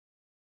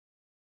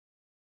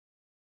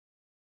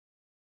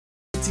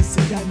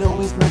See, I know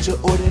he's not your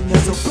ordinary.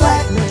 He's a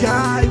black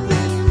guy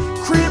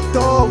with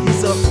crypto.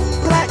 He's a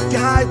black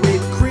guy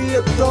with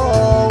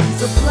crypto.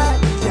 He's a black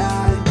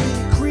guy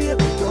with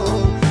crypto.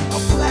 A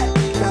black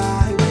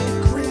guy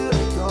with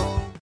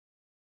crypto.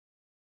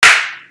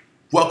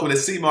 Welcome to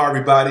CMAR,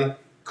 everybody.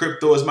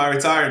 Crypto is my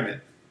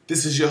retirement.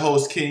 This is your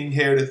host, King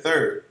Hair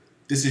III.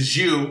 This is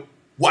you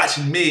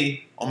watching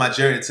me on my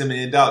journey to $10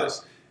 million.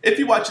 If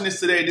you're watching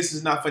this today, this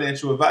is not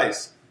financial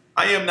advice.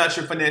 I am not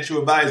your financial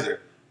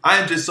advisor. I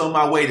am just on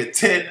my way to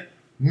 $10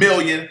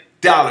 million.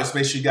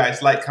 Make sure you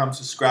guys like, comment,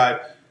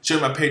 subscribe,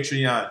 join my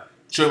Patreon,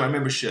 join my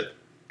membership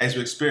as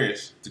you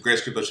experience the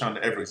greatest crypto channel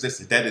that ever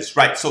existed. That is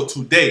right. So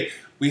today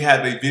we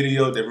have a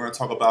video that we're going to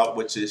talk about,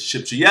 which is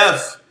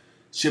Shibgf.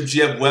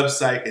 Shibgf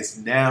website is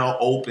now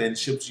open.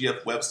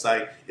 Shibgf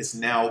website is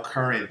now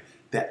current.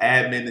 The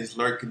admin is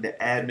lurking. The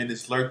admin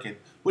is lurking,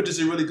 which is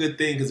a really good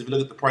thing because if you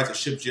look at the price of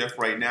Shibgf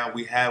right now,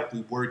 we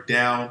were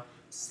down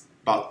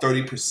about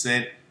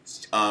 30%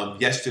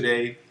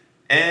 yesterday,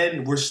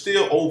 and we're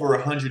still over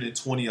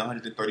 120,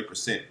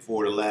 130%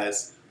 for the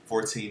last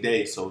 14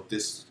 days. So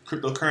this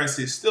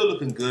cryptocurrency is still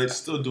looking good,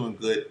 still doing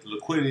good. The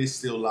liquidity is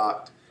still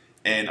locked,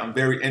 and I'm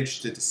very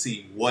interested to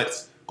see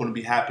what's going to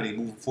be happening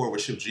moving forward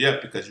with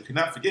Shibgf, because you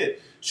cannot forget,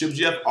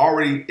 Shibgf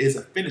already is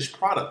a finished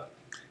product.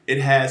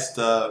 It has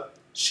the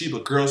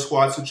Shib Girl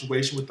Squad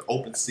situation with the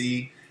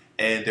OpenSea,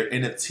 and their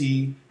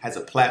NFT has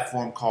a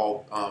platform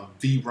called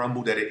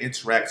V-Rumble that it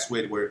interacts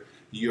with, where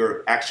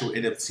your actual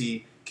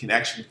NFT can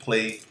actually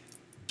play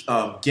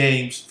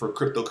games for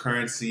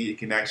cryptocurrency. It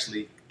can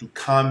actually do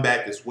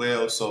combat as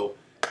well. So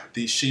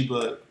these Shib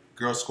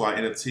Girl Squad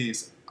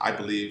NFTs, I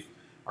believe,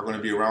 are going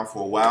to be around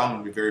for a while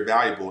and be very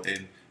valuable.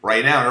 And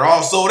right now, they're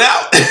all sold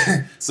out.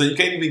 So you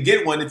can't even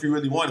get one if you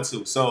really wanted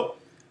to. So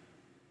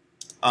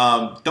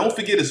don't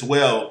forget as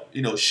well,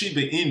 you know,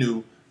 Shiba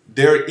Inu,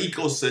 their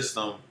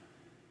ecosystem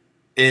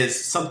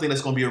is something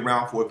that's going to be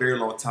around for a very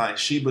long time.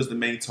 Shiba is the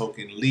main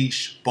token,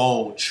 leash,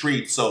 bone,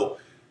 treat. So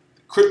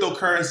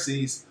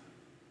cryptocurrencies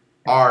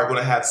are going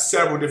to have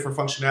several different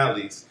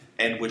functionalities.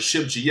 And with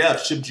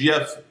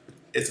Shibgf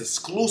is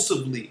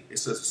exclusively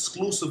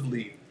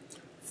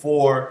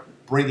for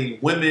bringing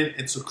women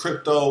into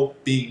crypto,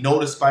 being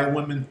noticed by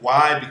women.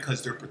 Why?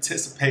 Because they're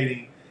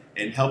participating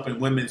in helping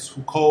women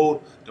who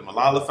code, the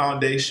Malala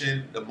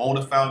Foundation, the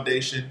Mona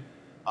Foundation.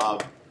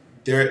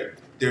 They're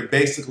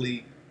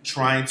basically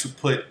trying to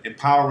put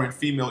empowering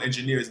female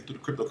engineers into the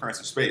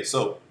cryptocurrency space.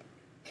 So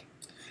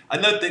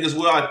another thing as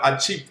well, I had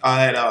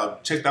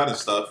checked out and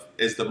stuff,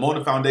 is the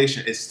Mona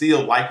Foundation is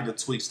still liking the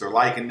tweets. They're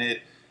liking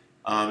it.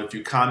 If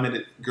you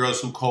commented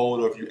Girls Who Code,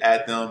 or if you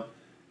add them,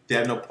 they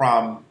have no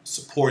problem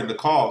supporting the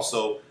cause.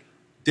 So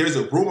there's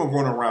a rumor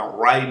going around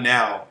right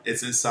now.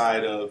 It's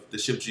inside of the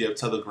Shibgf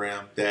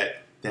Telegram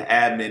that the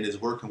admin is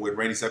working with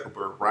Randy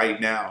Zuckerberg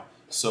right now.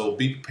 So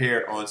be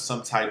prepared on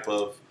some type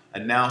of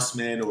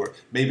announcement, or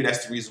maybe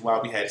that's the reason why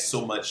we had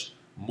so much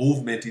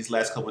movement these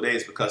last couple of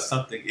days, because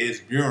something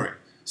is brewing.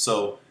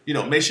 So, you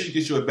know, make sure you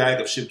get you a bag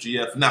of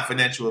Shibgf. Not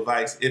financial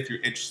advice. If you're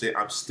interested,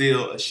 I'm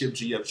still a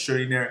Shibgf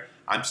trillionaire.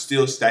 I'm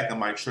still stacking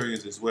my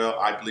trillions as well.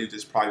 I believe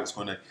this project is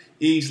going to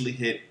easily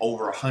hit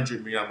over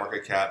 100 million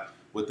market cap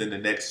within the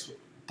next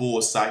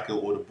bull cycle,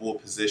 or the bull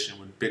position,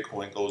 when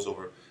Bitcoin goes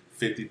over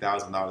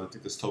 $50,000. I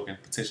think this token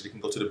potentially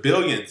can go to the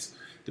billions,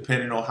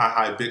 depending on how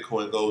high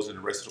Bitcoin goes and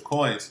the rest of the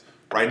coins.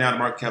 Right now, the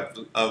market cap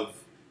of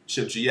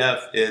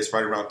Shibgf is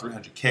right around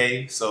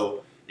 300K,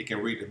 so it can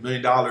reach $1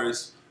 million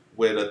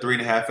with a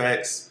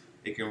 3.5x.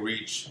 It can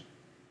reach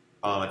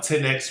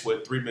 10x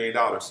with $3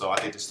 million. So I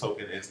think this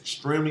token is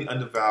extremely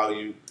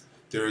undervalued.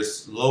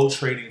 There's low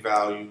trading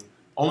value.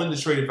 Only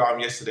the trading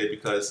value yesterday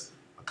because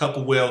a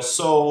couple whales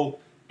sold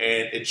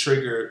and it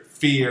triggered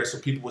fear. So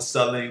people were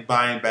selling,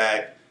 buying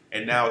back,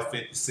 and now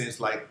it seems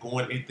like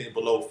going anything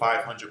below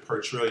 500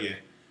 per trillion,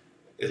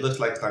 it looks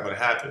like it's not going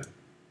to happen.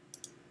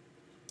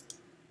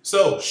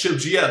 So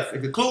Shibgf,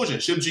 in conclusion,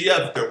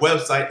 Shibgf, their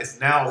website is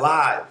now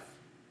live.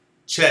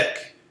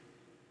 Check.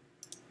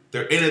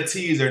 Their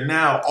NFTs are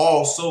now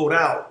all sold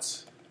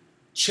out.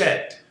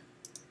 Check.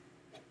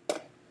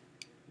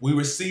 We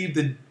received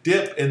the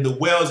dip and the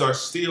whales are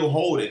still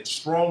holding.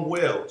 Strong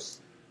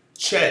whales.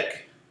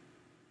 Check.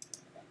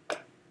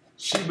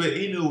 Shiba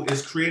Inu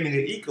is creating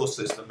an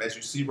ecosystem. As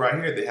you see right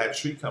here, they have a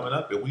tree coming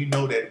up, and we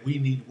know that we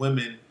need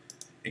women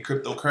in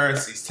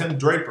cryptocurrencies. Tim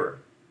Draper.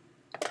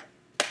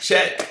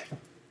 Check.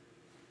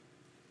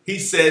 He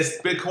says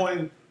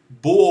Bitcoin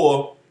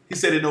bull. He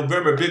said in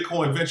November,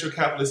 Bitcoin venture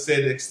capitalist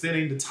said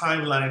extending the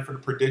timeline for the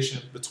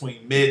prediction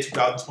between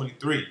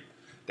mid-2023.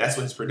 That's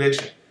what his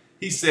prediction.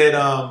 He said,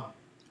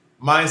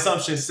 my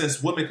assumption,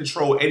 since women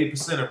control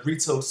 80% of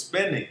retail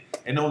spending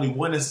and only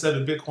 1 in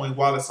 7 Bitcoin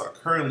wallets are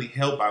currently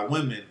held by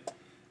women,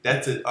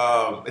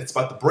 it's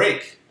about to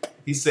break.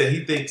 He said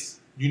he thinks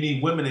you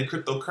need women in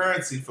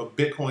cryptocurrency for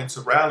Bitcoin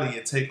to rally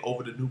and take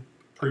over the new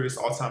previous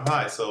all-time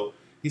high. So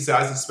he said,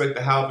 I suspect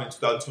the halving in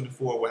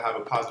 2024 will have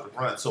a positive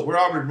run. So we're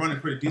already running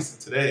pretty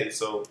decent today.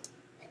 So,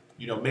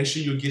 you know, make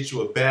sure you get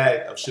you a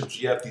bag of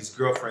Shibgf, these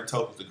girlfriend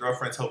tokens. The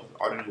girlfriend tokens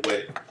are in the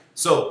way.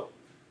 So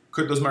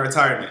Crypto's my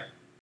retirement.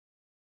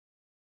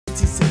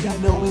 I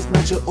know he's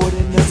not your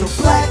ordinary. He's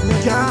a black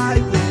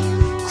guy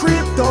with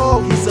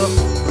crypto. He's a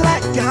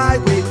black guy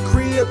with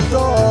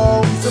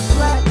crypto. He's a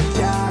black